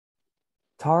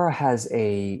Tara has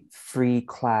a free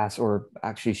class, or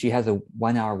actually, she has a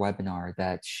 1 hour webinar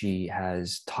that she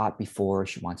has taught before.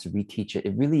 She wants to reteach it.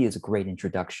 It really is a great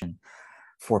introduction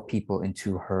for people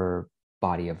into her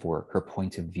body of work, her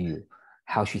point of view,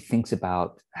 how she thinks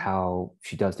about how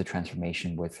she does the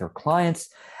transformation with her clients.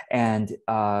 And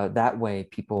that way,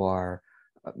 people are,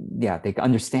 yeah, they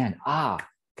understand,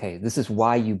 okay, this is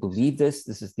why you believe this.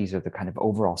 These are the kind of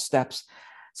overall steps.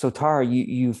 So Tara,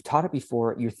 you've taught it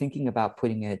before. You're thinking about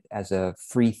putting it as a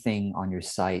free thing on your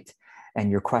site. And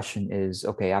your question is,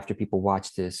 okay, after people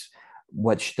watch this,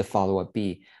 what should the follow-up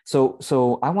be? So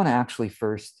I want to actually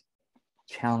first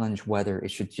challenge whether it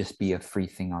should just be a free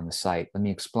thing on the site. Let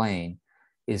me explain.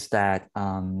 Is that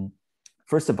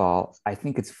first of all, I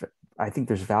think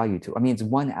there's value to. I mean, it's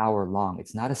 1 hour long.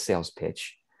 It's not a sales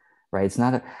pitch, right? It's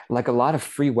not like a lot of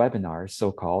free webinars,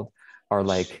 so-called, are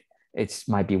like, it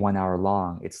might be 1 hour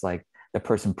long. It's like the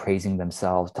person praising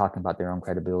themselves, talking about their own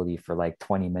credibility for like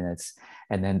 20 minutes.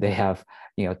 And then they have,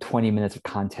 20 minutes of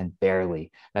content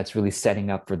barely. That's really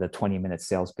setting up for the 20-minute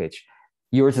sales pitch.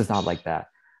 Yours is not like that.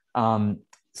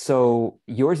 So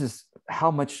yours is,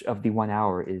 how much of the 1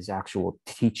 hour is actual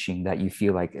teaching that you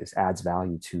feel like adds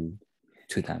value to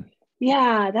them?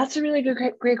 Yeah, that's a really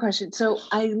great question. So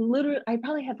I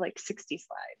probably have like 60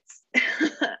 slides.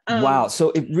 Wow.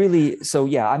 So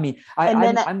yeah, I mean, I'm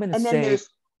going to and then say there's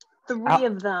three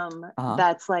of them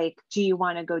that's like, do you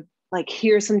want to go, like,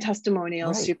 here's some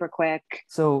testimonials, right, super quick.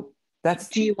 So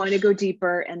do you want to go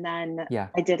deeper? And then yeah,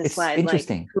 I did a it's slide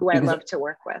interesting, like who I love to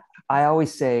work with. I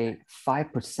always say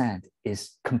 5%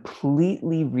 is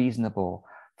completely reasonable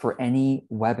for any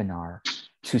webinar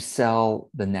to sell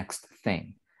the next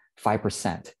thing.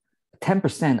 5%.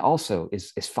 10% also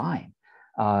is fine.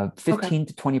 15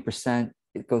 to 20%,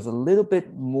 it goes a little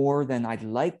bit more than I'd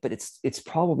like, but it's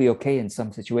probably okay in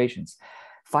some situations.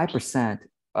 5%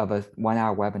 of a 1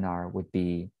 hour webinar would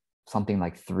be something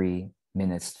like 3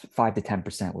 minutes. 5 to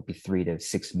 10% would be 3 to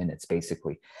 6 minutes,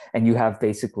 basically. And you have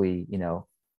basically,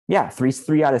 yeah,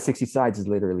 three out of 60 sides is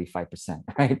literally 5%,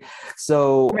 right?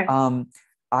 So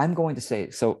I'm going to say,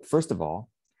 so first of all,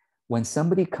 when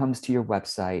somebody comes to your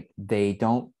website, they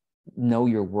don't know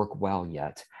your work well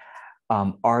yet.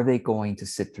 Are they going to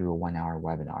sit through a 1 hour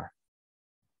webinar?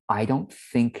 I don't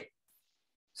think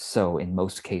so in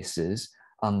most cases,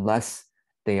 unless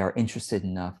they are interested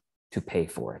enough to pay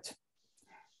for it.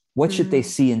 What should they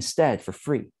see instead for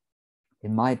free?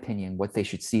 In my opinion, what they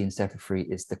should see instead for free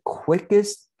is the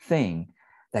quickest thing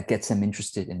that gets them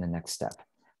interested in the next step.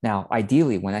 Now,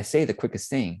 ideally, when I say the quickest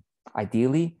thing,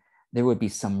 ideally, there would be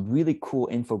some really cool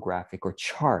infographic or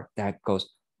chart that goes,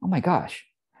 oh my gosh,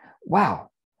 wow.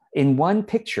 In one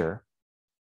picture,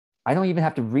 I don't even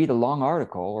have to read a long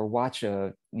article or watch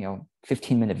a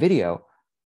 15-minute video.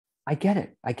 I get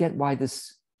it. I get why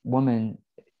this woman,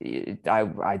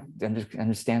 I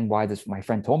understand why my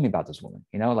friend told me about this woman,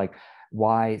 like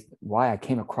why I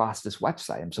came across this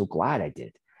website. I'm so glad I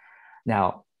did.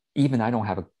 Now, even I don't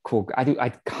have I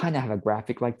kind of have a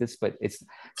graphic like this, but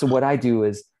so what I do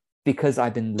is, because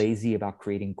I've been lazy about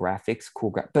creating graphics,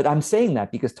 but I'm saying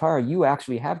that because Tara, you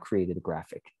actually have created a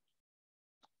graphic.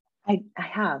 I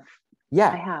have.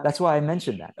 Yeah, I have. That's why I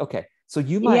mentioned that. Okay. So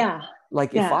you might,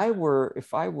 if I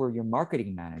were your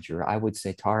marketing manager, I would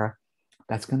say, Tara,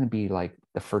 that's going to be like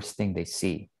the first thing they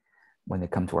see when they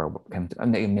come to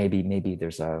maybe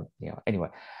there's anyway.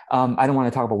 I don't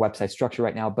want to talk about website structure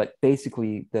right now, but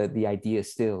basically the idea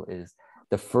still is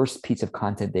the first piece of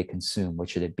content they consume, what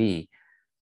should it be?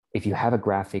 If you have a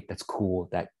graphic that's cool,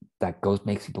 that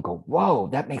makes people go, whoa,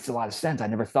 that makes a lot of sense. I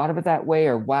never thought of it that way.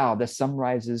 Or wow, this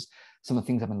summarizes some of the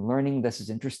things I've been learning. This is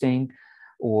interesting.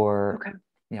 Or,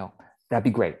 that'd be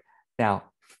great. Now,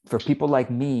 for people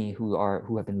like me who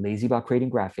have been lazy about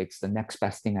creating graphics, the next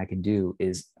best thing I can do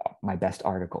is my best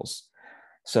articles.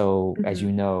 So as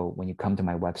you know, when you come to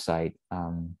my website,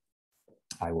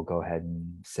 I will go ahead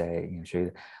and say, show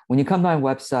you. When you come to my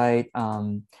website,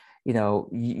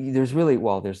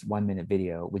 there's 1 minute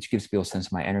video, which gives people a sense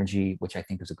of my energy, which I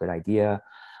think is a good idea.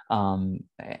 And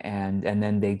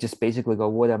then they just basically go,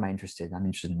 what am I interested in? I'm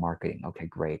interested in marketing. Okay,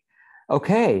 great.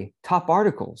 Okay, top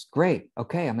articles. Great.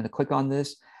 Okay, I'm going to click on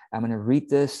this. I'm going to read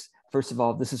this. First of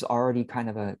all, this is already kind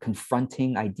of a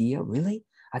confronting idea. Really?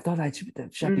 I thought that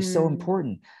should be so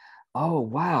important. Oh,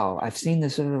 wow. I've seen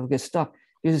this sort of good stuff.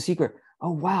 Here's a secret.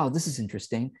 Oh, wow. This is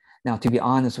interesting. Now, to be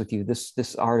honest with you,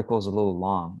 this article is a little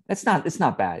long. It's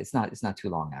not bad. It's not too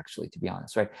long, actually, to be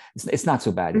honest, right? It's not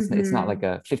so bad. It's not like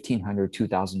a 1,500,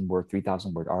 2,000 word,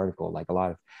 3,000 word article, like a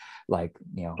lot of great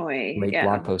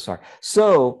blog posts are.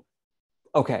 So,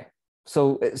 okay.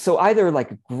 So either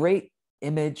like a great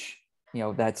image,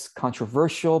 that's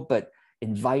controversial, but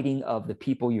inviting of the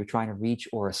people you're trying to reach,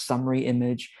 or a summary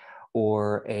image,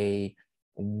 or a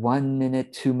 1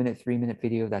 minute, 2 minute, 3 minute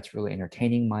video that's really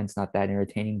entertaining. Mine's not that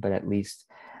entertaining, but at least,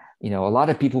 a lot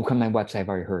of people who come to my website have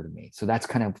already heard of me. So that's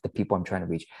kind of the people I'm trying to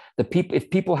reach. If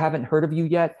people haven't heard of you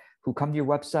yet, who come to your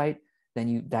website,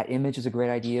 then that image is a great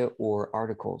idea, or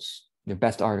articles, your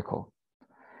best article.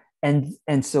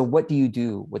 And so what do you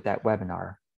do with that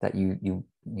webinar that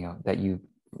you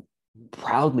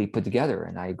proudly put together?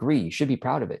 And I agree, you should be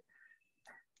proud of it.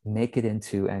 Make it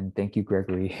into, and thank you,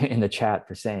 Gregory, in the chat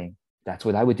for saying, that's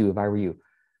what I would do if I were you.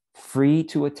 Free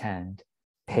to attend,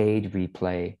 paid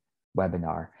replay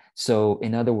webinar. So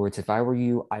in other words, if I were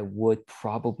you, I would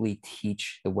probably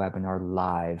teach the webinar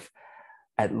live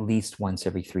at least once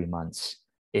every 3 months.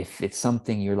 If it's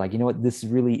something you're like, you know what, this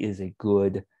really is a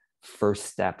good first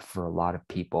step for a lot of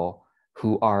people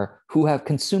who have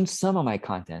consumed some of my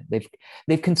content.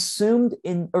 They've consumed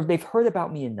or they've heard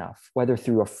about me enough, whether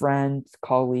through a friend,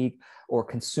 colleague, or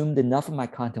consumed enough of my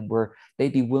content where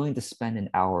they'd be willing to spend an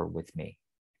hour with me.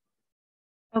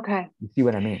 Okay. You see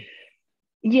what I mean?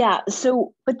 Yeah.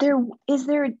 So, but do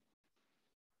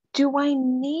I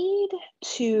need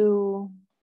to,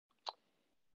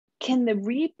 can the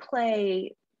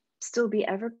replay still be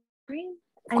evergreen?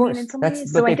 Of course. In some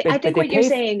ways. So I think what you're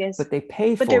saying is, but they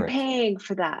pay for it. But they're paying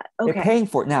for that. Okay. They're paying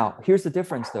for it. Now, here's the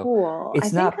difference though. Cool.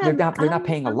 It's not, they're not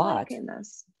paying a lot.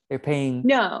 They're paying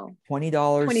 $20, $30,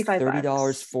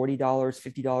 $40,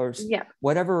 $50, yeah,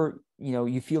 whatever,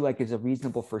 you feel like is a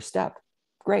reasonable first step.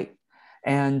 Great.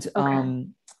 And,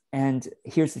 and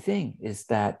here's the thing is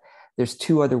that there's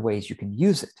 2 other ways you can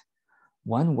use it.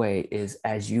 One way is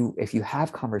if you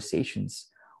have conversations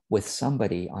with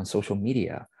somebody on social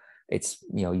media, it's,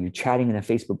 you chatting in a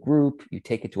Facebook group, you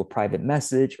take it to a private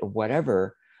message or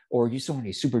whatever, or you're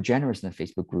somebody super generous in a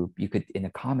Facebook group, you could in a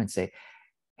comment say,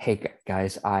 hey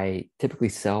guys, I typically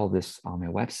sell this on my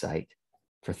website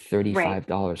for $35, right,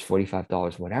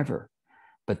 $45, whatever.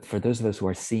 But for those of us who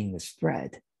are seeing this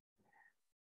thread,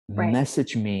 right,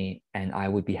 message me and I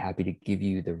would be happy to give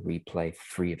you the replay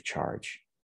free of charge.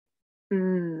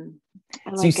 So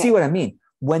you see what I mean?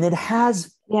 When it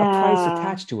has a price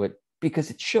attached to it,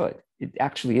 because it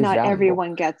actually is not valuable.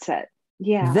 Everyone gets it.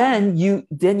 Yeah. Then you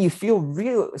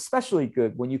feel especially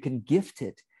good when you can gift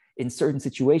it in certain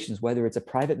situations, whether it's a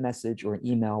private message or an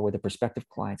email with a prospective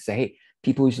client. Say, hey,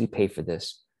 people usually pay for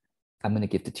this. I'm going to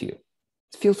gift it to you.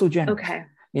 It feels so generous. Okay.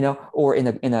 Or in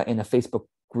a Facebook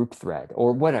group thread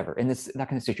or whatever, in that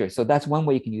kind of situation. So that's one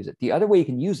way you can use it. The other way you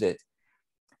can use it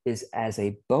is as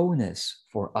a bonus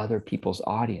for other people's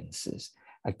audiences.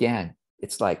 Again,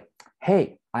 it's like,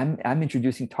 hey, I'm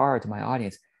introducing Tara to my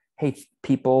audience. Hey,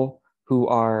 people who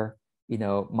are,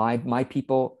 my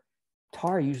people,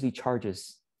 Tara usually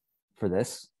charges for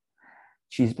this.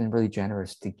 She's been really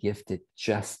generous to gift it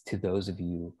just to those of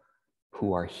you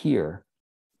who are here.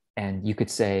 And you could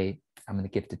say, I'm going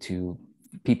to gift it to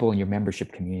people in your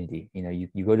membership community.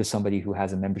 You go to somebody who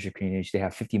has a membership community, they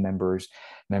have 50 members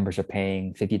are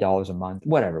paying $50 a month,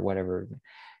 whatever.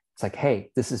 It's like,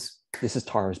 hey, this is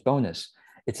Tara's bonus.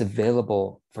 It's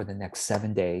available for the next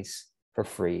 7 days for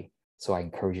free. So I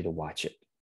encourage you to watch it.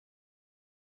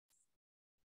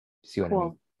 See what I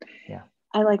mean? Yeah.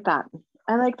 I like that.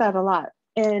 I like that a lot.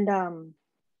 And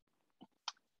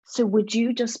so would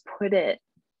you just put it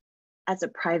as a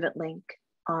private link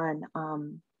on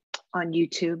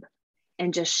YouTube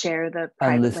and just share the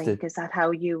private unlisted link? Is that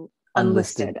how you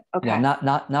unlisted? Okay. Yeah,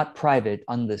 not private,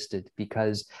 unlisted,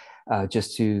 because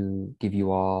just to give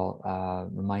you all a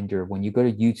reminder, when you go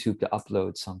to YouTube to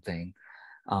upload something,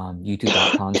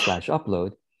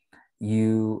 youtube.com/upload,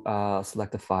 you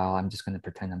select a file. I'm just going to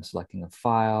pretend I'm selecting a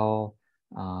file.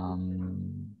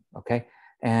 Okay.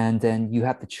 And then you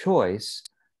have the choice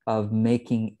of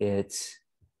making it,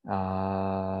 oops,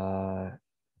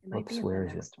 where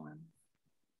is it?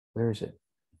 Where is it?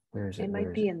 It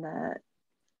might be in the...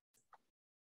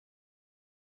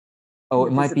 Oh,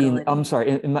 it might be in, I'm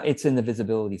sorry, it's in the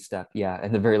visibility step. Yeah,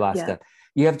 in the very last step.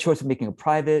 You have a choice of making it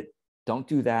private. Don't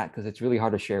do that because it's really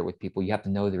hard to share it with people. You have to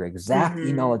know their exact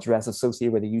email address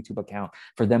associated with a YouTube account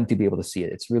for them to be able to see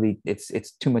it.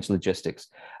 It's too much logistics.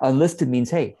 Unlisted means,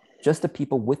 hey, just the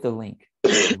people with the link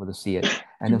are able to see it.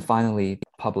 And then finally,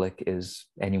 public is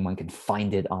anyone can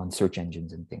find it on search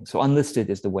engines and things. So unlisted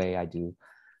is the way I do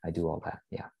all that.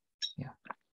 Yeah.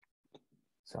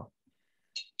 So.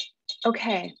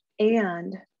 Okay.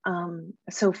 And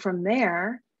so from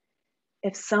there,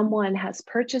 if someone has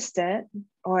purchased it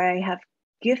or I have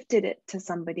gifted it to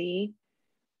somebody,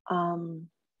 then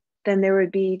there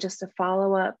would be just a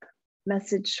follow-up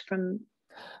message from...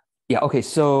 Yeah, okay,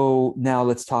 so now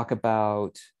let's talk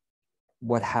about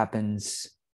what happens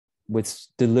with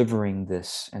delivering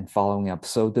this and following up.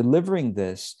 So delivering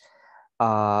this,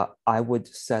 I would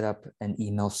set up an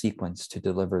email sequence to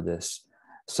deliver this.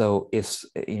 So if,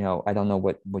 I don't know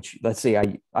which, let's say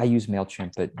I use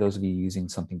MailChimp, but those of you using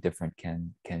something different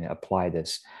can apply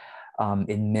this.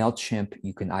 In MailChimp,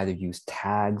 you can either use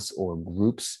tags or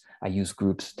groups. I use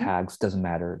groups, tags, doesn't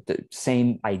matter. The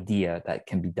same idea that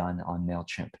can be done on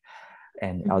MailChimp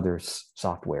and other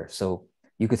software. So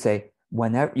you could say,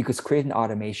 whenever you could create an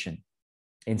automation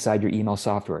inside your email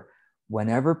software,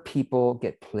 whenever people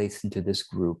get placed into this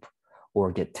group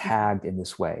or get tagged in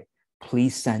this way,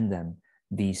 please send them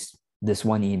this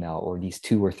one email or these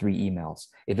 2 or 3 emails.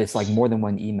 If it's like more than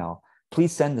one email,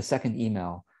 please send the second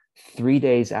email 3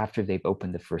 days after they've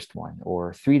opened the first one,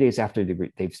 or 3 days after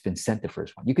they've been sent the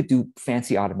first one. You could do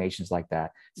fancy automations like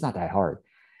that. It's not that hard.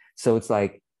 So it's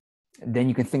like, then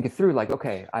you can think it through, like,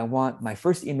 okay, I want my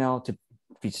first email to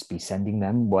just be sending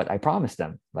them what I promised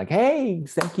them. Like, hey,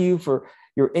 thank you for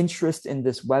your interest in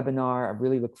this webinar. I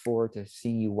really look forward to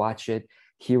seeing you watch it.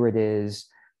 Here it is.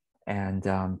 And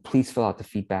please fill out the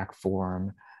feedback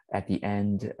form at the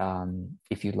end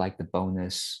if you'd like the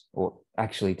bonus, or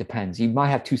actually it depends. You might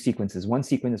have 2 sequences. One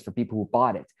sequence is for people who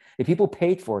bought it. If people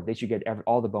paid for it, they should get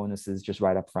all the bonuses just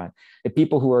right up front. If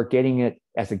people who are getting it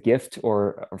as a gift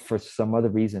or for some other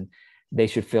reason, they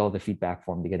should fill the feedback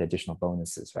form to get additional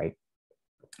bonuses, right?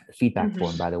 The feedback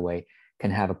form, by the way,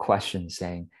 can have a question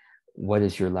saying, what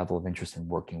is your level of interest in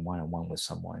working one-on-one with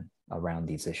someone around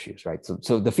these issues, right?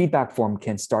 So the feedback form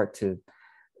can start to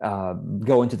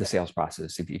go into the sales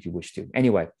process if you wish to.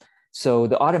 Anyway, so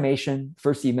the automation,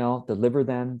 first email, deliver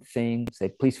them thing, say,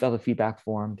 please fill the feedback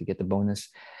form to get the bonus.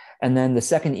 And then the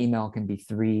second email can be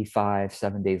 3, 5,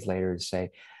 7 days later to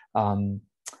say,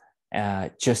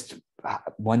 just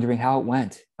wondering how it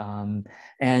went.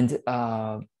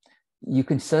 You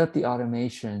can set up the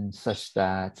automation such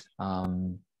that,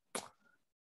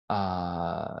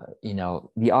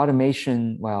 the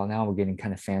automation, well, now we're getting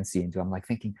kind of fancy into, I'm like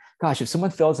thinking, gosh, if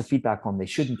someone fills a feedback form, they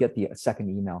shouldn't get the second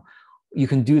email. You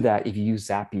can do that if you use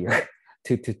Zapier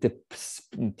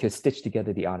to stitch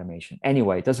together the automation.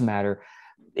 Anyway, it doesn't matter.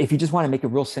 If you just want to make it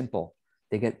real simple,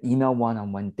 they get email 1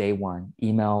 on day 1,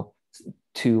 email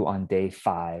 2 on day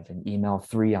 5, and email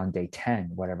 3 on day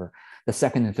 10, whatever. The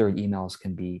second and third emails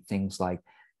can be things like,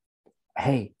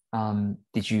 hey,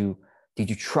 did you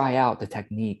try out the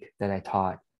technique that I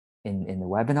taught in the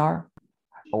webinar?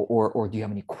 Or do you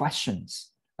have any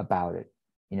questions about it?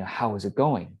 How is it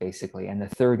going, basically? And the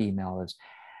third email is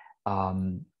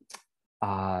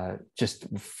just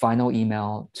final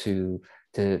email to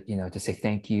say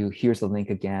thank you. Here's the link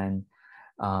again.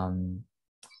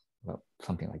 Well,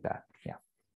 something like that. Yeah.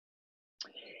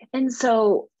 And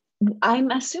so I'm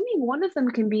assuming one of them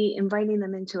can be inviting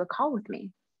them into a call with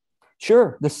me.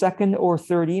 Sure. The second or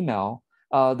third email,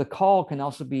 the call can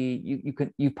also be,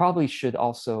 you probably should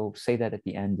also say that at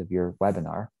the end of your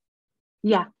webinar.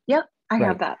 Yeah. Yep. I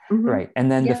have that. Right.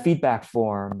 And then the feedback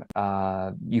form,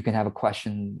 you can have a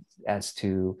question as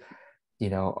to,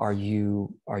 are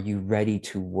you ready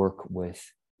to work with,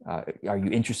 are you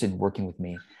interested in working with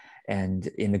me? And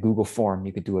in the Google form,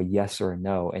 you could do a yes or a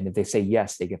no. And if they say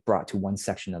yes, they get brought to one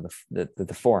section of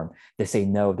the form. They say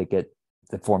no, they get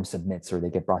the form submits, or they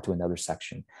get brought to another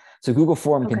section. So Google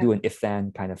form can do an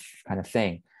if-then kind of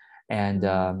thing. And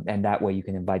that way you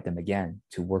can invite them again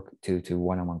to work to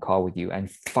one-on-one call with you.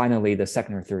 And finally, the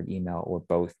second or third email, or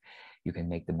both, you can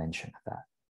make the mention of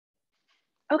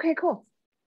that. Okay, cool.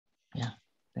 Yeah,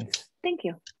 thanks. Thank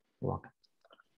you. You're welcome.